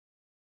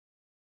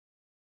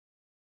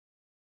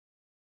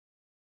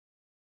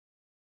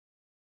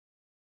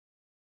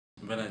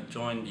when I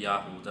joined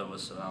Yahoo, that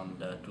was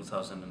around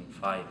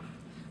 2005.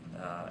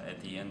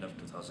 At the end of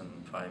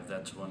 2005,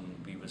 that's when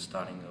we were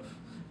starting off.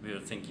 We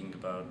were thinking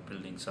about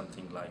building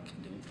something like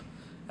Hadoop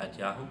at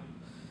Yahoo.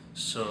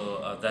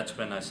 So that's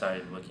when I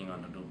started working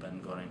on Hadoop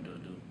and got into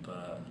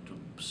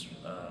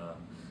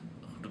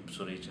Hadoop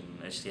storage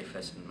and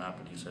HDFS and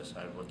MapReduce. I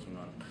started working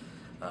on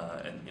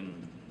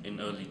in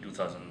early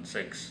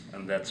 2006,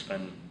 and that's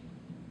when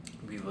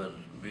we were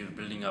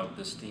building out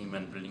this team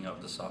and building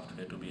out the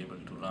software to be able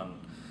to run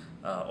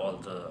all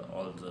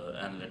the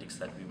analytics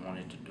that we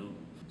wanted to do.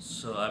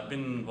 So I've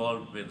been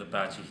involved with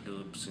Apache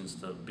Hadoop since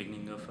the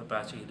beginning of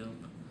Apache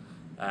Hadoop,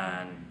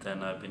 and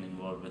then I've been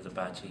involved with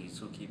Apache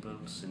Zookeeper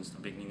since the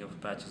beginning of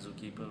Apache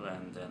Zookeeper,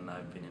 and then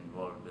I've been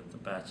involved with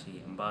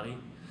Apache Ambari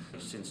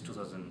since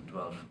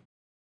 2012.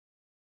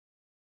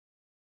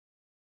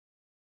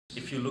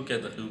 If you look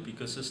at the Hadoop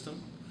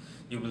ecosystem,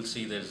 you will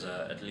see there's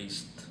at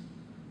least,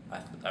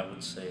 I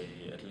would say,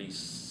 at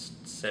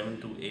least 7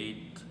 to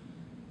 8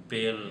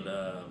 pair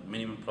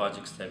minimum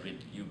projects that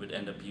you would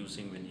end up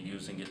using when you're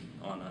using it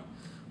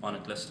on a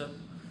cluster.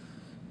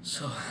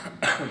 So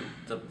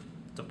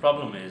the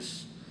problem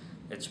is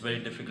it's very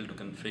difficult to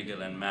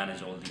configure and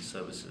manage all these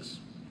services.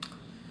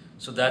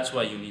 So that's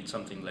why you need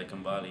something like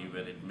Ambari,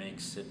 where it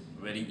makes it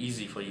very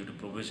easy for you to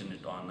provision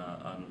it on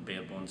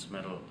bare bones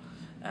metal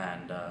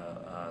and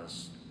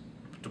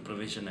to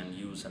provision and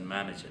use and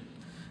manage it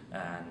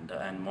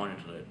and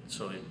monitor it.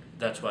 So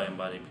that's why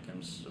Ambari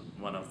becomes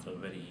one of the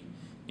very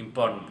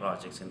important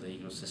projects in the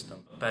ecosystem.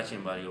 Apache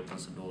Ambari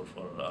opens the door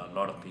for a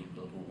lot of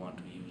people who want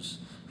to use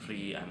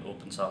free and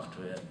open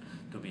software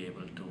to be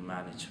able to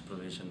manage,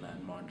 provision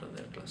and monitor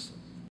their cluster.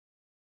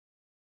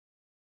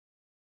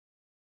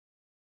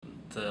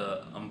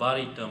 The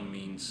Ambari term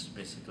means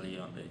basically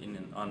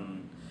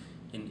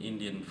in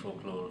Indian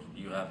folklore,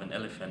 you have an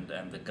elephant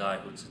and the guy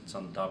who sits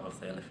on top of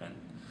the elephant.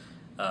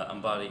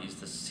 Ambari is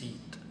the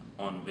seat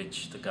on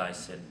which the guy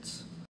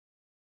sits.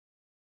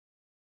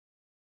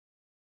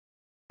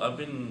 I've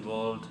been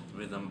involved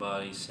with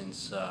Ambari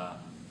since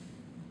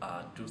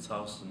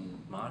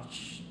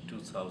March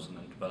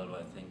 2012,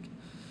 I think.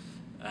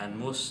 And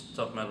most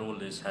of my role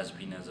has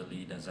been as a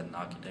lead, as an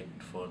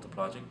architect for the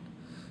project,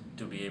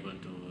 to be able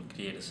to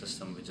create a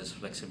system which is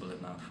flexible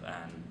enough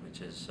and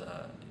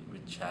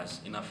which has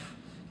enough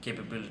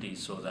capability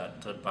so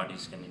that third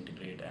parties can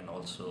integrate, and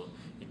also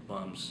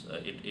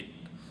it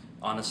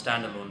on a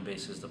standalone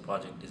basis the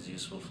project is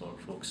useful for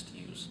folks to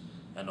use,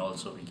 and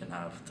also we can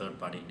have third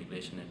party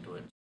integration into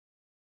it.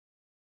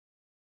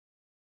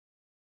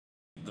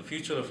 The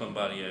future of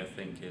Ambari, I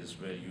think, is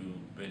where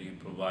you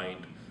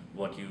provide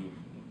what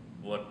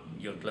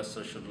your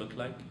cluster should look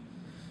like,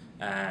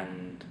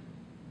 and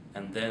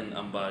then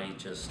Ambari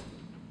just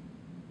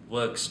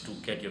works to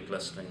get your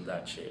cluster in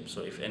that shape.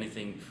 So if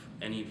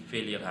any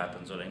failure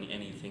happens or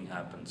anything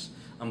happens,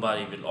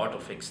 Ambari will auto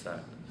fix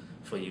that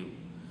for you.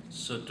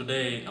 So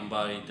today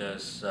Ambari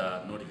does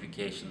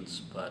notifications,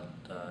 but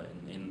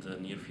in the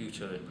near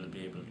future it will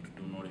be able to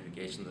do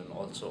notifications and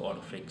also auto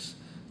fix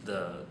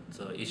the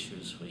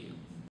issues for you.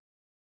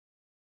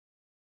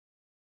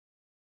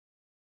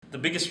 The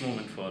biggest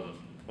moment for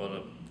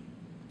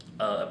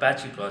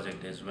Apache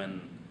project is when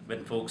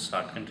folks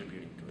start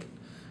contributing to it.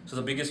 So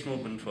the biggest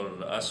moment for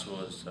us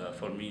was,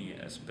 for me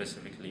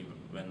specifically,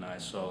 when I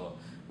saw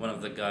one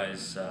of the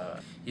guys,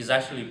 he's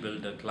actually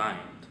built a client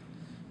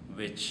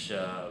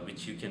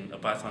a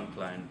Python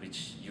client,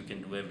 which you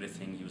can do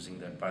everything using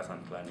that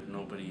Python client.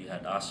 Nobody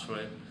had asked for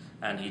it,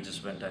 and he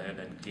just went ahead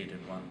and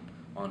created one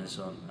on his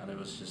own, and it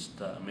was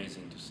just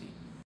amazing to see.